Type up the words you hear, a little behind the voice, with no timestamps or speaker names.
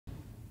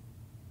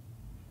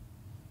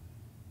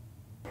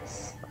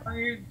Why don't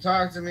you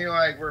talk to me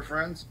like we're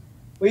friends?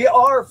 We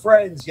are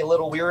friends, you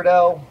little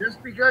weirdo.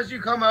 Just because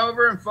you come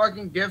over and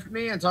fucking gift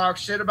me and talk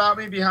shit about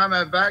me behind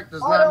my back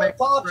does I not don't make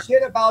talk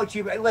shit about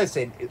you.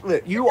 Listen,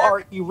 you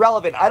are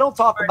irrelevant. I don't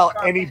talk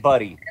about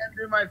anybody. hand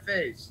through my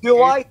face.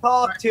 Do I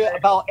talk to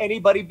about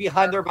anybody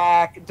behind their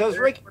back? Does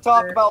Rick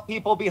talk about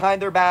people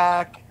behind their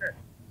back?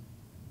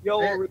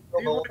 You're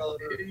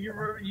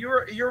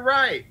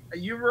right.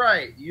 You're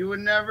right. You would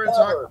never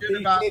talk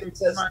shit about me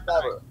to my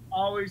face.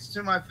 Always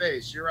to my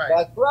face. You're right.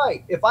 That's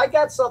right. If I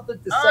got something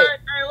to say, all right,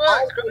 hey,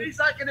 look, at least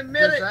I can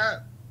admit it. Does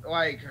that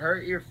like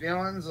hurt your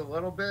feelings a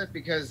little bit?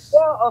 Because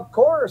yeah, of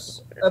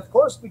course,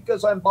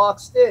 because I'm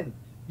boxed in.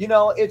 You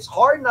know, it's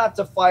hard not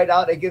to fight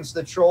out against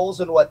the trolls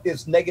and what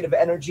this negative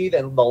energy,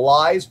 then the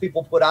lies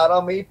people put out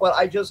on me. But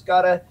I just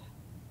gotta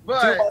do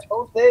my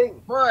own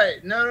thing.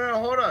 But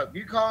no, hold up.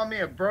 You calling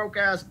me a broke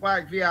ass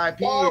black VIP?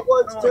 That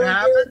was 2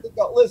 years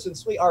ago. Listen,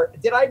 sweetheart,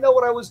 did I know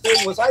what I was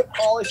doing? Was I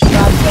polished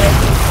back then?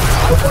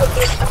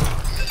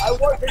 I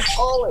wasn't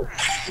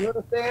polished. You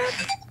understand?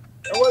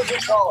 I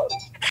wasn't polished.